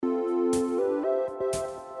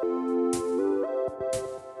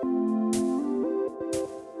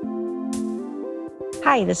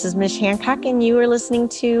Hi, this is Mish Hancock, and you are listening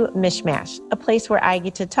to Mishmash, a place where I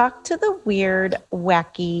get to talk to the weird,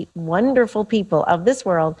 wacky, wonderful people of this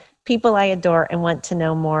world, people I adore and want to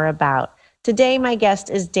know more about. Today, my guest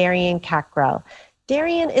is Darian Cockrell.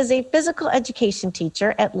 Darian is a physical education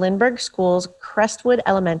teacher at Lindbergh School's Crestwood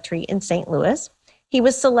Elementary in St. Louis. He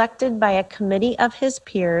was selected by a committee of his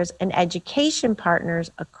peers and education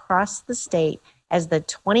partners across the state as the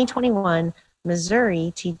 2021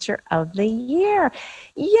 Missouri Teacher of the Year.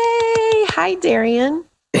 Yay! Hi, Darian.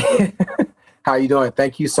 How are you doing?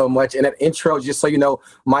 Thank you so much. And that intro, just so you know,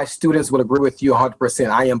 my students will agree with you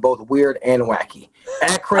 100%. I am both weird and wacky.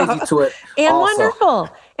 Add crazy to it. And also. wonderful.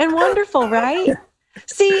 And wonderful, right?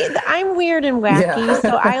 See, I'm weird and wacky,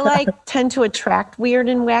 so I tend to attract weird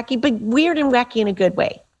and wacky, but weird and wacky in a good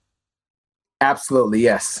way. Absolutely,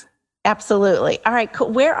 yes. Absolutely. All right,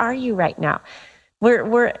 cool. Where are you right now?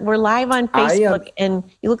 We're live on Facebook, and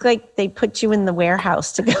you look like they put you in the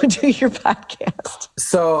warehouse to go do your podcast.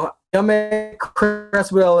 So I'm at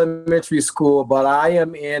Crestwood Elementary School, but I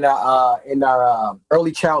am in our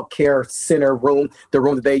early child care center room, the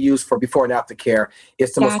room that they use for before and after care.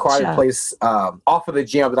 It's the most quiet place off of the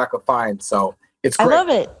gym that I could find. So it's great. I love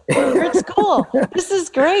it. You're at school. This is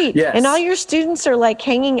great. Yes. And all your students are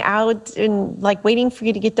hanging out and waiting for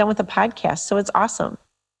you to get done with the podcast. So it's awesome.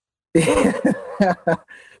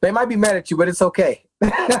 They might be mad at you, but it's okay.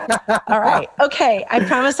 All right. Okay. I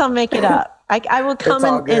promise I'll make it up. I will come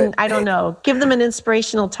and I don't know, give them an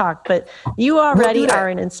inspirational talk, but you already are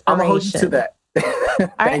an inspiration. I'm going to hold you to that.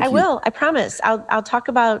 All right. I will. I promise. I'll talk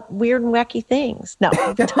about weird and wacky things. No,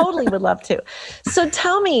 totally would love to. So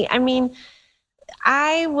tell me, your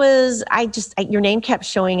name kept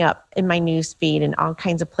showing up in my news feed and all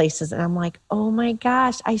kinds of places. And I'm like, oh my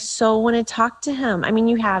gosh, I so want to talk to him.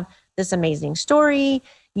 You have this amazing story.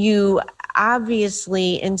 You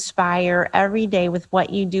obviously inspire every day with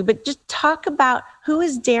what you do, but just talk about who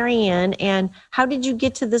is Darian and how did you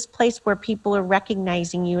get to this place where people are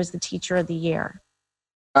recognizing you as the Teacher of the Year?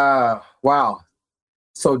 Wow.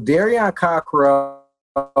 So Darian Cockrell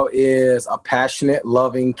is a passionate,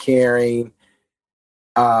 loving, caring,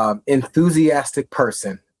 enthusiastic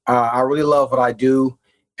person. I really love what I do,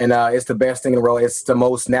 and it's the best thing in the world. It's the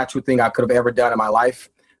most natural thing I could have ever done in my life.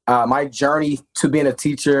 My journey to being a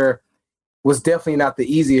teacher was definitely not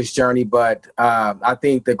the easiest journey, but I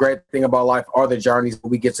think the great thing about life are the journeys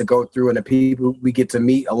we get to go through and the people we get to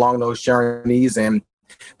meet along those journeys and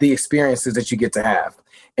the experiences that you get to have.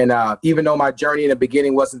 And even though my journey in the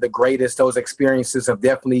beginning wasn't the greatest, those experiences have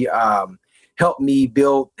definitely helped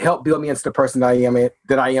build me into the person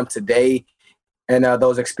that I am today. And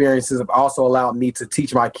those experiences have also allowed me to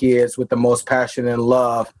teach my kids with the most passion and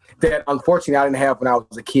love that unfortunately I didn't have when I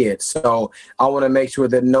was a kid. So I want to make sure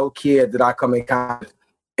that no kid that I come in contact with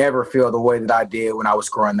ever feel the way that I did when I was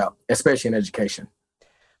growing up, especially in education.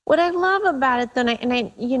 What I love about it, then,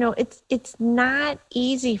 it's not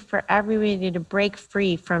easy for everybody to break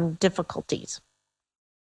free from difficulties,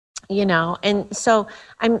 and so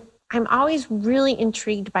I'm always really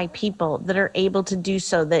intrigued by people that are able to do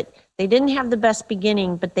so, that they didn't have the best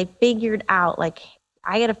beginning, but they figured out,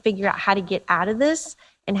 I got to figure out how to get out of this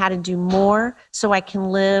and how to do more so I can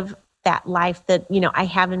live that life that, I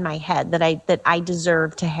have in my head that I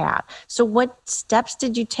deserve to have. So what steps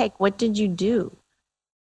did you take? What did you do?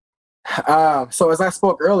 So as I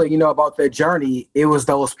spoke earlier, about that journey, it was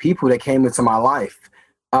those people that came into my life.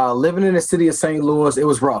 Living in the city of St. Louis, it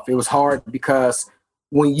was rough. It was hard because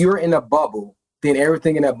when you're in a bubble, then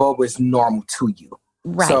everything in that bubble is normal to you.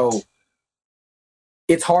 Right. So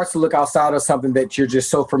it's hard to look outside of something that you're just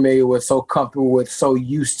so familiar with, so comfortable with, so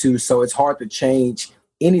used to. So it's hard to change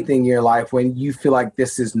anything in your life when you feel like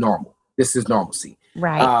this is normal. This is normalcy.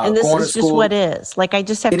 Right. And this is just what is. I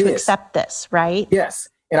just have to accept this, right? Yes.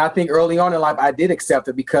 And I think early on in life, I did accept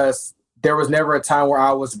it because there was never a time where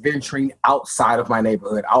I was venturing outside of my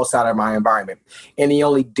neighborhood, outside of my environment. And the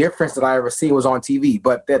only difference that I ever seen was on TV,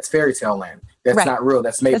 but that's fairy tale land. That's not real.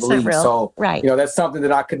 That's make believe. So, that's something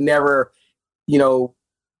that I could never,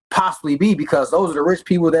 possibly be, because those are the rich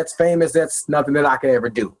people that's famous. That's nothing that I could ever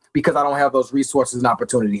do because I don't have those resources and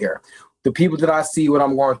opportunity here. The people that I see when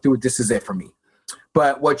I'm going through, this is it for me.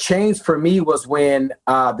 But what changed for me was when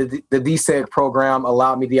the DSEG program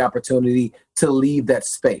allowed me the opportunity to leave that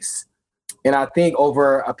space. And I think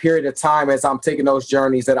over a period of time, as I'm taking those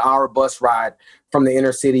journeys, that hour bus ride from the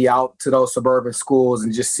inner city out to those suburban schools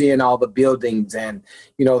and just seeing all the buildings and,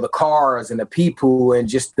 the cars and the people and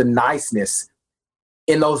just the niceness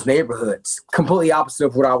in those neighborhoods, completely opposite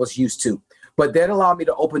of what I was used to. But that allowed me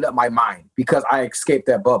to open up my mind because I escaped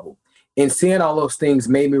that bubble. And seeing all those things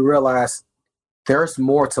made me realize there's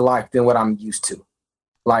more to life than what I'm used to.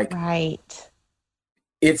 Like Right.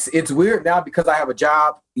 it's weird now because I have a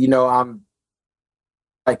job, you know,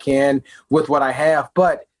 I can with what I have,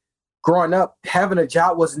 but growing up, having a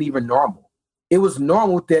job wasn't even normal. It was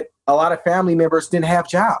normal that a lot of family members didn't have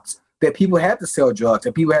jobs, that people had to sell drugs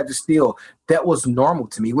and people had to steal. That was normal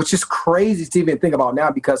to me, which is crazy to even think about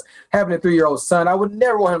now because having a 3-year-old son, I would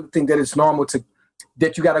never want him to think that it's normal to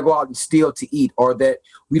that you got to go out and steal to eat or that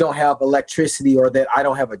we don't have electricity or that I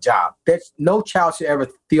don't have a job. That's no child should ever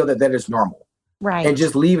feel that that is normal. And Right.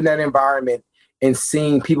 just leaving that environment and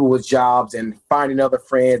seeing people with jobs and finding other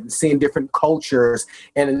friends and seeing different cultures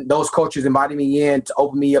and those cultures inviting me in to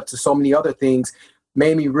open me up to so many other things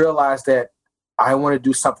made me realize that I want to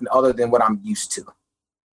do something other than what I'm used to.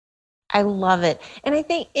 I love it. And I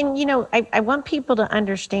think, and I want people to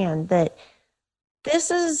understand that this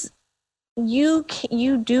is, you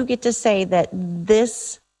do get to say that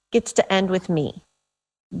this gets to end with me.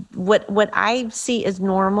 What I see as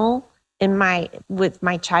normal in with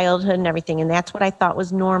my childhood and everything, and that's what I thought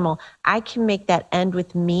was normal. I can make that end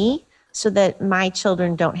with me so that my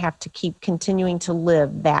children don't have to keep continuing to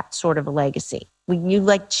live that sort of a legacy. When you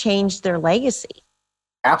like change their legacy.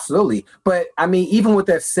 Absolutely. But I mean, even with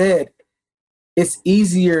that said, it's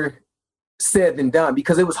easier said than done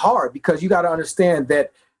because it was hard because you got to understand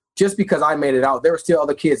that just because I made it out, there were still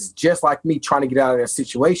other kids just like me trying to get out of that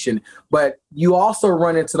situation. But you also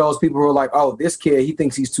run into those people who are like, oh, this kid, he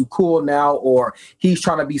thinks he's too cool now, or he's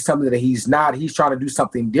trying to be something that he's not. He's trying to do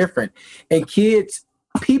something different. And kids,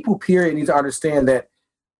 people, period, need to understand that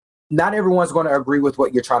not everyone's going to agree with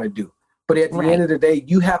what you're trying to do. But at the end Right. of the day,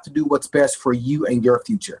 you have to do what's best for you and your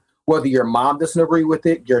future. Whether your mom doesn't agree with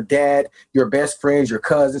it, your dad, your best friends, your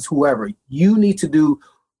cousins, whoever, you need to do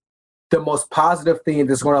the most positive thing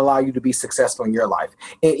that's going to allow you to be successful in your life.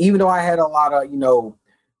 And even though I had a lot of,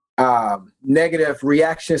 negative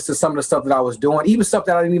reactions to some of the stuff that I was doing, even stuff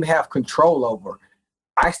that I didn't even have control over,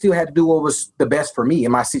 I still had to do what was the best for me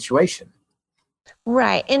in my situation.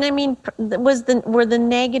 Right. And I mean, were the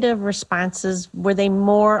negative responses, were they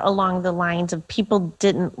more along the lines of people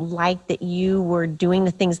didn't like that you were doing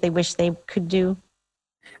the things they wish they could do?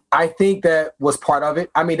 I think that was part of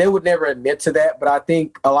it. I mean, they would never admit to that, but I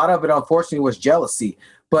think a lot of it, unfortunately, was jealousy.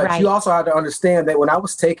 But you Right. also have to understand that when I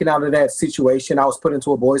was taken out of that situation, I was put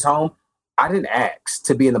into a boys' home. I didn't ask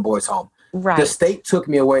to be in the boys' home. The Right. state took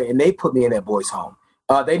me away and they put me in that boys' home.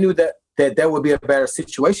 They knew that would be a better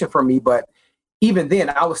situation for me, but even then,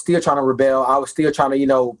 I was still trying to rebel. I was still trying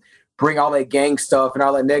to, bring all that gang stuff and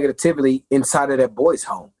all that negativity inside of that boys'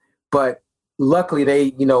 home. But luckily, they,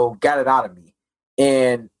 got it out of me.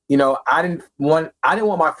 And I didn't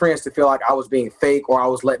want my friends to feel like I was being fake or I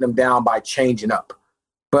was letting them down by changing up.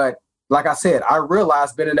 But like I said, I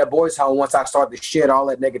realized being in that boys' home once I started to shed all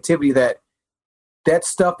that negativity that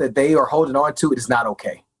stuff that they are holding on to is not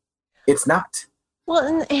okay. It's not.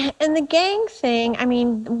 Well, and the gang thing, I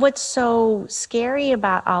mean, what's so scary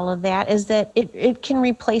about all of that is that it can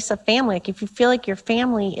replace a family. Like if you feel like if your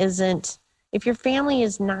family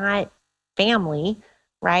is not family,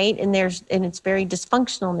 right? And it's very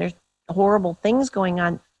dysfunctional and there's horrible things going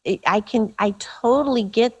on. I totally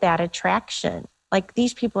get that attraction. Like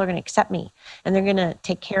these people are going to accept me and they're going to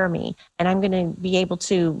take care of me and I'm going to be able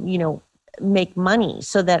to, make money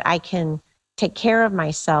so that I can take care of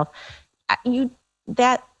myself. You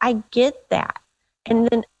that I get that. And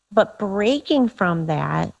then but breaking from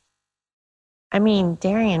that, I mean,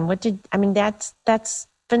 Darian, that's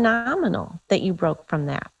phenomenal that you broke from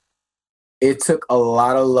that. It took a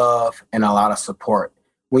lot of love and a lot of support.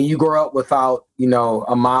 When you grow up without, you grow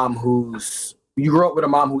up with a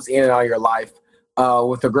mom who's in and out of your life,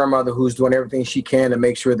 with a grandmother who's doing everything she can to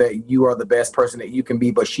make sure that you are the best person that you can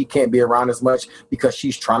be, but she can't be around as much because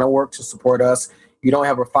she's trying to work to support us. You don't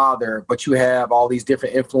have a father, but you have all these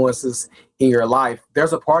different influences in your life.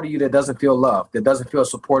 There's a part of you that doesn't feel loved, that doesn't feel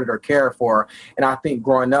supported or cared for. And I think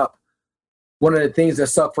growing up, one of the things that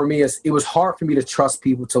sucked for me is it was hard for me to trust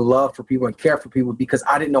people, to love for people and care for people because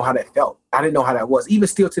I didn't know how that felt. I didn't know how that was. Even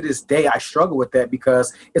still to this day, I struggle with that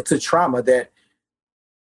because it's a trauma that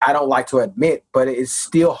I don't like to admit, but it's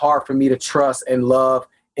still hard for me to trust and love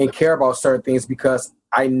and care about certain things because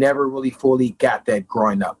I never really fully got that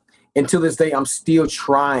growing up. And to this day, I'm still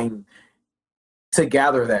trying to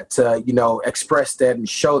gather that, to, express that and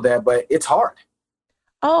show that, but it's hard.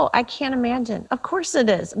 Oh, I can't imagine. Of course it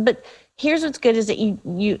is. But here's what's good is that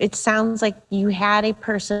it sounds like you had a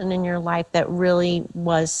person in your life that really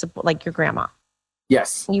was like your grandma.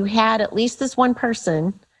 Yes. You had at least this one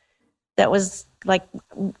person that was like,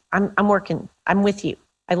 I'm working, I'm with you.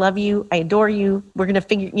 I love you. I adore you. We're going to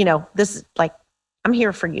figure, this is like, I'm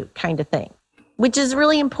here for you kind of thing, which is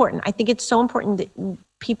really important. I think it's so important that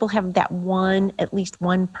people have that one, at least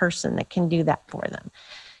one person that can do that for them.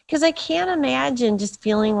 Because I can't imagine just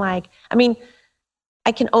feeling like, I mean,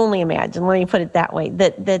 I can only imagine, let me put it that way,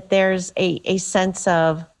 that there's a sense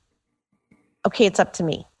of, okay, it's up to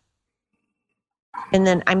me. And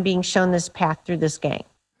then I'm being shown this path through this gang.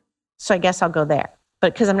 So I guess I'll go there.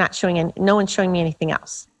 But because I'm not showing, no one's showing me anything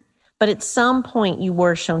else. But at some point you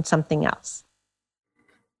were shown something else.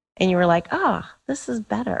 And you were like, oh, this is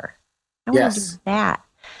better. I want to do that.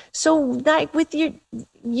 So like with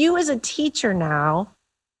you as a teacher now,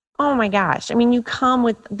 oh my gosh. I mean, you come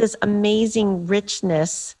with this amazing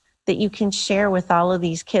richness that you can share with all of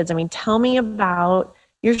these kids. I mean, tell me about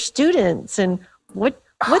your students and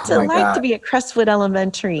what's it like to be at Crestwood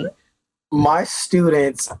Elementary? My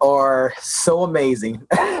students are so amazing.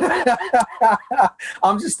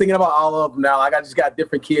 I'm just thinking about all of them now. Like I just got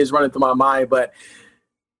different kids running through my mind. But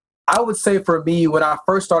I would say for me, when I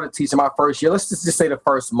first started teaching my first year, let's just say the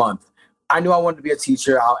first month, I knew I wanted to be a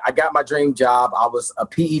teacher. I got my dream job. I was a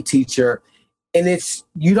PE teacher. And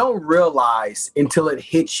you don't realize until it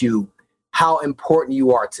hits you how important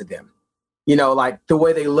you are to them. You know, like the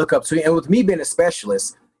way they look up to you. And with me being a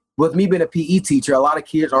specialist, with me being a PE teacher, a lot of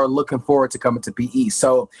kids are looking forward to coming to PE.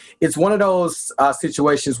 So it's one of those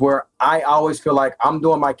situations where I always feel like I'm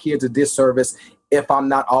doing my kids a disservice if I'm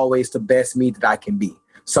not always the best me that I can be.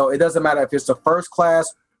 So it doesn't matter if it's the first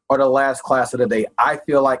class or the last class of the day. I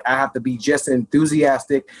feel like I have to be just as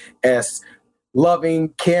enthusiastic, as loving,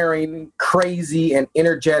 caring, crazy, and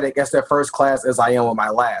energetic as their first class as I am with my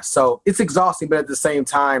last. So it's exhausting, but at the same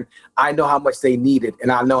time, I know how much they need it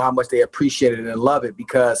and I know how much they appreciate it and love it,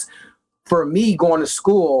 because for me going to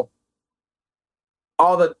school,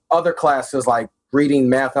 all the other classes like reading,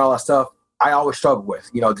 math, and all that stuff, I always struggled with,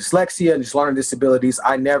 dyslexia and just learning disabilities.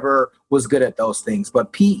 I never was good at those things,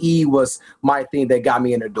 but PE was my thing that got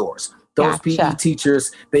me in the doors. Those PE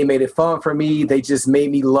teachers, they made it fun for me. They just made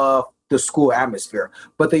me love the school atmosphere,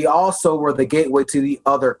 but they also were the gateway to the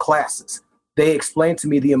other classes. They explained to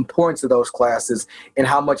me the importance of those classes and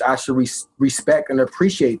how much I should respect and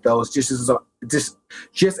appreciate those just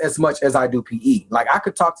as much as I do PE. Like I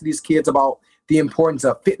could talk to these kids about the importance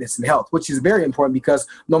of fitness and health, which is very important because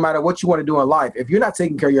no matter what you want to do in life, if you're not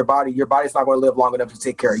taking care of your body's not going to live long enough to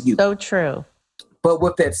take care of you. So true. But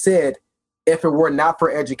with that said, if it were not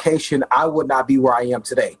for education, I would not be where I am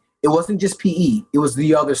today. It wasn't just PE. It was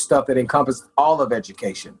the other stuff that encompassed all of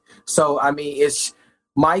education. So, I mean, it's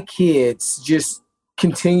my kids just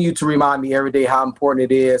continue to remind me every day how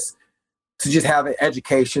important it is to just have an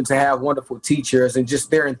education, to have wonderful teachers, and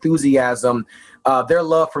just their enthusiasm, their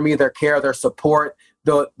love for me, their care, their support,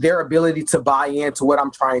 their ability to buy into what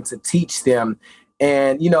I'm trying to teach them.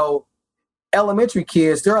 And, elementary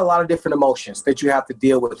kids, there are a lot of different emotions that you have to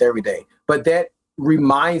deal with every day. But that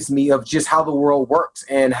reminds me of just how the world works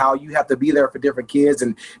and how you have to be there for different kids,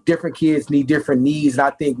 and different kids need different needs. And I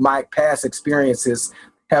think my past experiences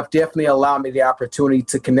have definitely allowed me the opportunity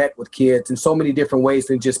to connect with kids in so many different ways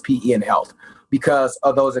than just PE and health. Because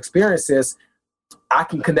of those experiences, I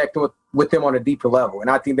can connect with them on a deeper level. And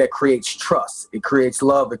I think that creates trust. It creates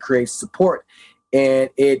love. It creates support. And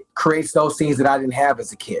it creates those things that I didn't have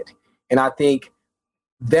as a kid. And I think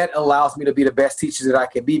that allows me to be the best teacher that I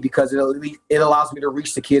can be, because it allows me to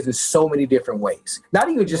reach the kids in so many different ways. Not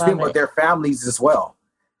even just them, but their families as well.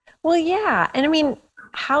 Well, yeah. And I mean,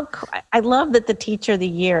 I love that the teacher of the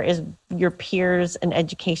year is your peers and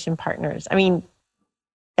education partners. I mean,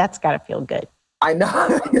 that's got to feel good. I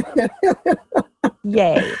know.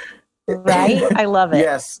 Yay. Right? I love it.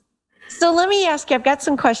 Yes. So let me ask you, I've got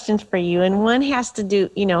some questions for you. And one has to do,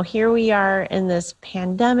 here we are in this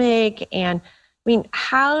pandemic, and I mean,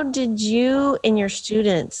 how did you and your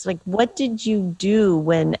students, what did you do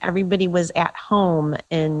when everybody was at home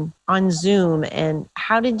and on Zoom, and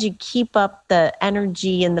how did you keep up the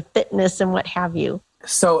energy and the fitness and what have you?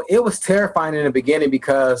 So it was terrifying in the beginning,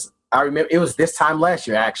 because I remember it was this time last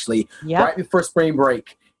year, actually, right before spring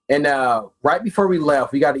break. And right before we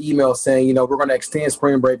left, we got an email saying, we're going to extend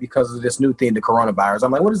spring break because of this new thing, the coronavirus.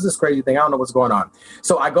 I'm like, what is this crazy thing? I don't know what's going on.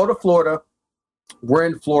 So I go to Florida. We're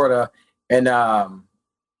in Florida. And,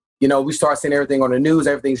 we start seeing everything on the news.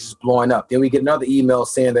 Everything's just blowing up. Then we get another email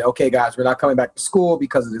saying that, okay, guys, we're not coming back to school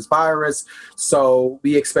because of this virus. So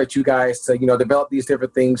we expect you guys to, develop these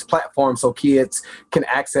different platforms so kids can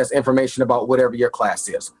access information about whatever your class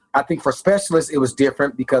is. I think for specialists, it was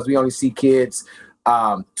different because we only see kids 2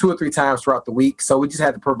 or 3 times throughout the week. So we just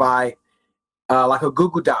had to provide like a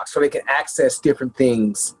Google Doc so they can access different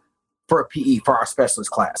things for a PE, for our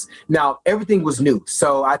specialist class. Now, everything was new.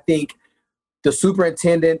 So I think the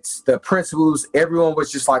superintendents, the principals, everyone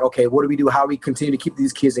was just like, okay, what do we do? How we continue to keep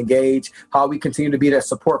these kids engaged? How we continue to be that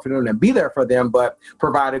support for them and be there for them, but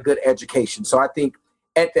provide a good education. So I think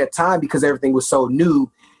at that time, because everything was so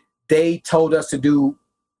new, they told us to do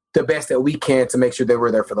the best that we can to make sure they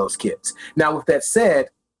were there for those kids. Now, with that said,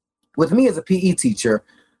 with me as a PE teacher,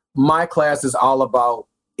 my class is all about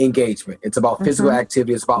engagement. It's about physical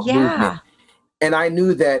activity. It's about movement. And I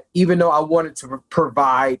knew that even though I wanted to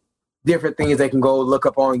provide different things they can go look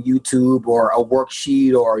up on YouTube or a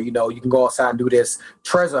worksheet, or, you know, you can go outside and do this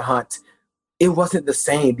treasure hunt, it wasn't the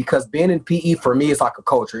same, because being in PE for me is like a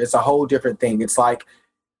culture. It's a whole different thing. It's like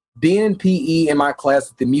being in PE in my class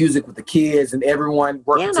with the music, with the kids and everyone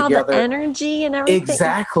working and together. All the energy and everything.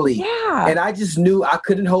 Exactly. Yeah. And I just knew I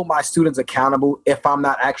couldn't hold my students accountable if I'm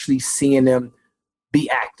not actually seeing them be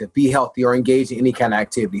active, be healthy, or engage in any kind of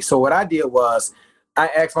activity. So what I did was I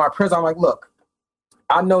asked my principal, I'm like, look,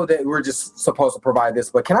 I know that we're just supposed to provide this,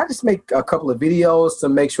 but can I just make a couple of videos to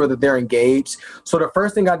make sure that they're engaged? So the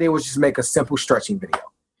first thing I did was just make a simple stretching video.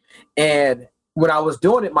 And when I was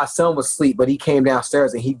doing it, my son was asleep, but he came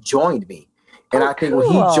downstairs and he joined me. And I think when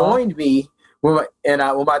he joined me, when my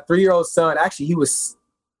 3-year-old son, actually he was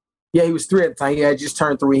 3 at the time. He had just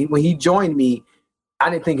turned 3. When he joined me, I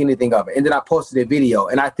didn't think anything of it. And then I posted a video,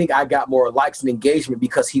 and I think I got more likes and engagement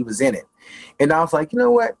because he was in it. And I was like, you know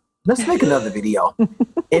what? Let's make another video.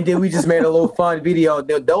 And then we just made a little fun video.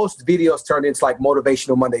 Those videos turned into like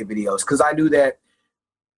Motivational Monday videos, because I knew that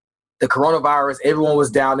the coronavirus, everyone was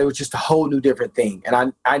down. It was just a whole new different thing.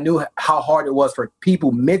 And I knew how hard it was for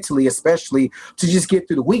people mentally, especially, to just get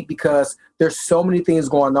through the week, because there's so many things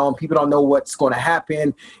going on. People don't know what's going to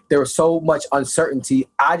happen. There was so much uncertainty.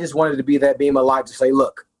 I just wanted to be that beam of light to say,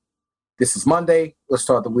 look, this is Monday. Let's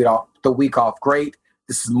start the week off great.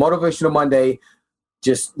 This is Motivational Monday.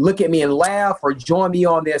 Just look at me and laugh, or join me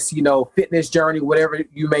on this, fitness journey, whatever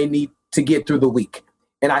you may need to get through the week.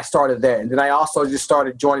 And I started there. And then I also just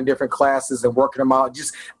started joining different classes and working them out.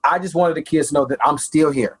 I just wanted the kids to know that I'm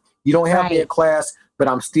still here. You don't have me in class, but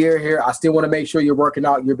I'm still here. I still want to make sure you're working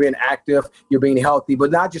out, you're being active, you're being healthy,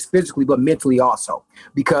 but not just physically, but mentally also.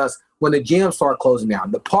 Because when the gyms start closing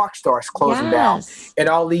down, the park starts closing down, and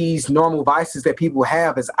all these normal vices that people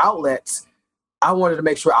have as outlets, I wanted to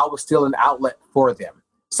make sure I was still an outlet for them.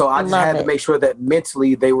 So I just had to make sure that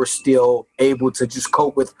mentally they were still able to just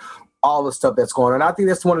cope with all the stuff that's going on. And I think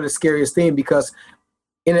that's one of the scariest things, because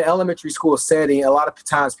in an elementary school setting, a lot of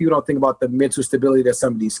times people don't think about the mental stability that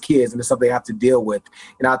some of these kids, and it's something they have to deal with.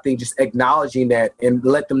 And I think just acknowledging that and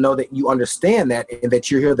let them know that you understand that, and that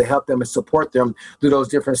you're here to help them and support them through those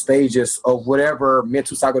different stages of whatever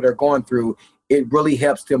mental cycle they're going through, it really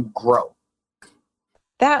helps them grow.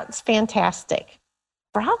 That's fantastic.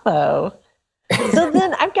 Bravo. So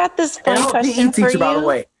then I've got this fun question for you. By the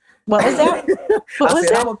way. What was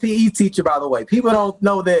that? I'm a PE teacher, by the way. People don't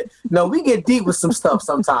know that. No, we get deep with some stuff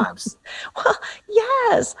sometimes. Well,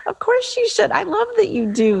 yes, of course you should. I love that you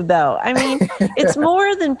do, though. I mean, it's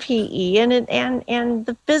more than PE, and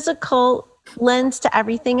the physical lends to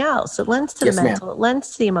everything else. It lends to the mental. It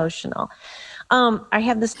lends to the emotional. I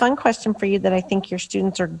have this fun question for you that I think your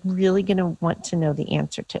students are really going to want to know the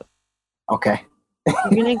answer to. Okay.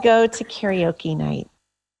 You're going to go to karaoke night.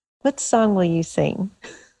 What song will you sing?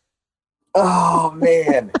 Oh,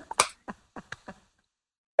 man.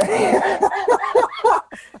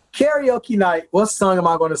 Karaoke night. What song am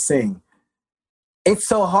I going to sing? It's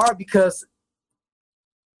so hard, because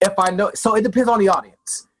if I know, so it depends on the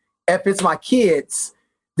audience. If it's my kids,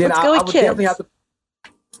 then I would definitely have to.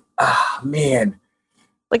 Ah, man.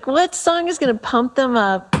 Like, what song is going to pump them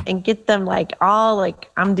up and get them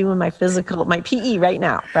I'm doing my PE right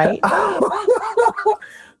now, right?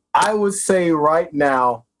 I would say right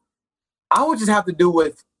now, I would just have to do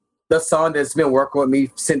with the song that's been working with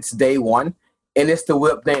me since day one, and it's the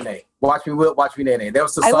Whip Nene. Watch me whip, watch me nene. That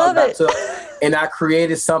was the song I took, and I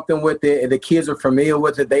created something with it, and the kids are familiar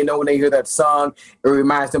with it. They know when they hear that song, it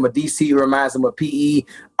reminds them of DC, it reminds them of PE.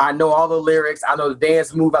 I know all the lyrics. I know the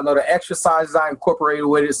dance move. I know the exercises I incorporated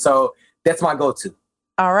with it, so that's my go-to.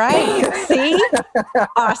 All right. See?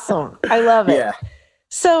 Awesome. I love it. Yeah.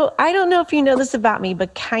 So I don't know if you know this about me,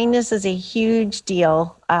 but kindness is a huge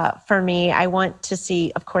deal for me. I want to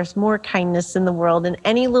see, of course, more kindness in the world, and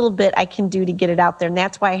any little bit I can do to get it out there. And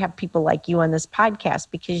that's why I have people like you on this podcast,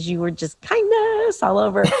 because you were just kindness all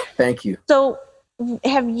over. Thank you. So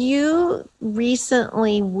have you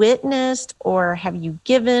recently witnessed, or have you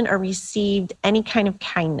given or received any kind of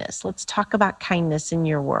kindness? Let's talk about kindness in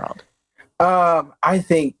your world. I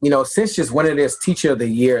think, since just winning this Teacher of the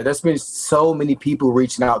Year, there's been so many people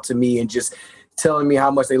reaching out to me and just telling me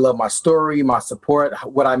how much they love my story, my support,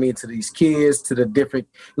 what I mean to these kids, to the different,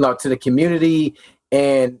 to the community.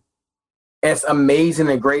 And as amazing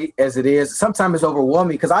and great as it is, sometimes it's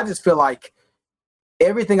overwhelming because I just feel like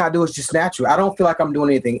everything I do is just natural. I don't feel like I'm doing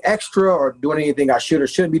anything extra or doing anything I should or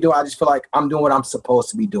shouldn't be doing. I just feel like I'm doing what I'm supposed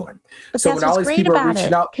to be doing. But so when all these people are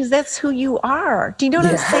reaching out, because that's who you are. Do you know what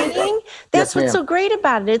I'm saying? That's what's so great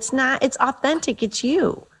about it. It's authentic. It's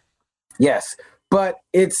you. Yes. But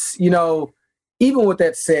it's, even with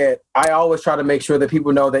that said, I always try to make sure that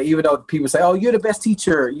people know that even though people say, oh, you're the best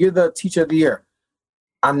teacher, you're the teacher of the year,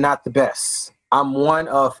 I'm not the best. I'm one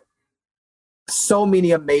of so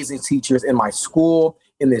many amazing teachers in my school,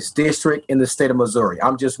 in this district, in the state of Missouri.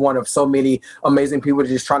 I'm just one of so many amazing people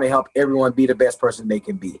just trying to help everyone be the best person they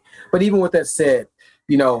can be. But even with that said,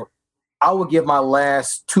 I would give my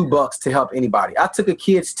last $2 to help anybody. I took a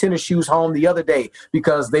kid's tennis shoes home the other day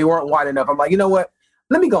because they weren't wide enough. I'm like, you know what?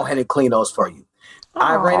 Let me go ahead and clean those for you. Aww.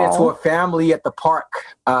 I ran into a family at the park.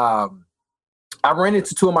 I ran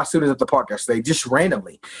into two of my students at the park yesterday, just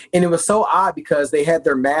randomly. And it was so odd because they had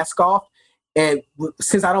their mask off. And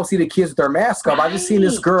since I don't see the kids with their mask off, I just seen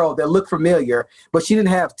this girl that looked familiar, but she didn't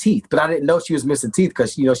have teeth. But I didn't know she was missing teeth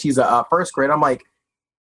because, she's a first grade. I'm like,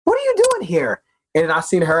 what are you doing here? And I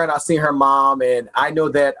seen her and I seen her mom. And I know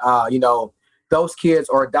that, those kids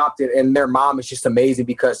are adopted and their mom is just amazing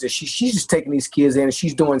because she's just taking these kids in and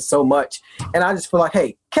she's doing so much. And I just feel like,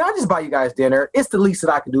 hey, can I just buy you guys dinner? It's the least that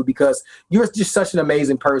I can do because you're just such an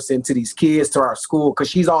amazing person to these kids, to our school, because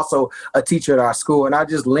she's also a teacher at our school. And I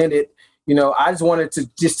just lend it. I just wanted to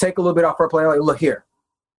just take a little bit off her plate. Like, look here,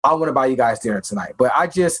 I want to buy you guys dinner tonight. But I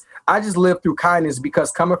just live through kindness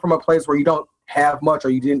because coming from a place where you don't have much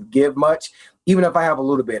or you didn't give much, even if I have a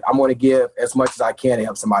little bit, I'm going to give as much as I can to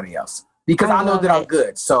help somebody else because I know that I'm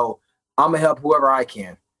good. So I'm going to help whoever I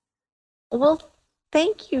can. Well,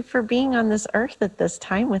 thank you for being on this earth at this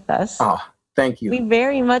time with us. Oh, thank you. We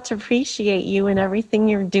very much appreciate you and everything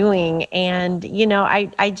you're doing. And,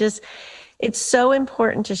 it's so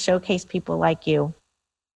important to showcase people like you,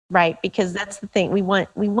 right? Because that's the thing. We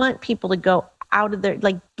want people to go out of their,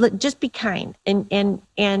 just be kind. And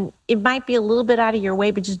it might be a little bit out of your way,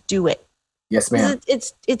 but just do it. Yes, ma'am.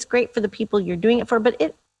 It's great for the people you're doing it for, but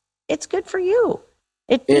it's good for you.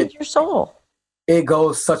 It feeds your soul. It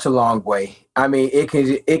goes such a long way. I mean,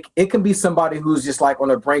 it can be somebody who's just like on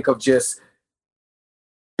the brink of just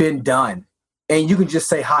been done. And you can just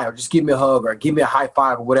say hi or just give me a hug or give me a high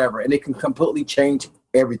five or whatever. And it can completely change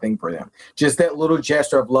everything for them. Just that little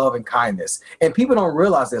gesture of love and kindness. And people don't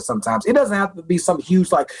realize that sometimes. It doesn't have to be some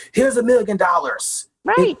huge, like, here's $1 million.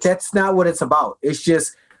 Right. That's not what it's about. It's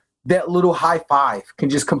just that little high five can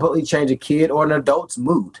just completely change a kid or an adult's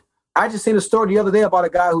mood. I just seen a story the other day about a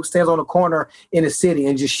guy who stands on a corner in a city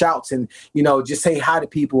and just shouts and, just say hi to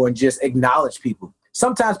people and just acknowledge people.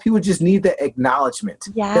 Sometimes people just need the acknowledgement.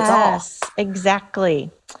 Yes, that's all. Exactly.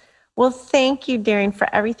 Well, thank you, Darren, for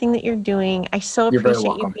everything that you're doing. I so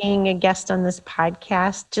appreciate you being a guest on this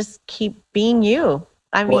podcast. Just keep being you.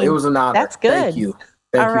 I mean, it was an honor. That's good. Thank you.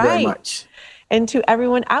 Thank you very much. And to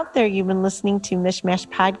everyone out there, you've been listening to Mishmash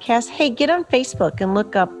Podcast. Hey, get on Facebook and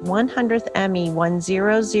look up 100th Emmy,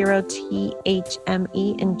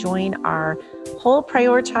 100THME, and join our whole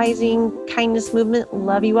prioritizing kindness movement.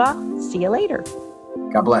 Love you all. See you later.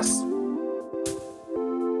 God bless.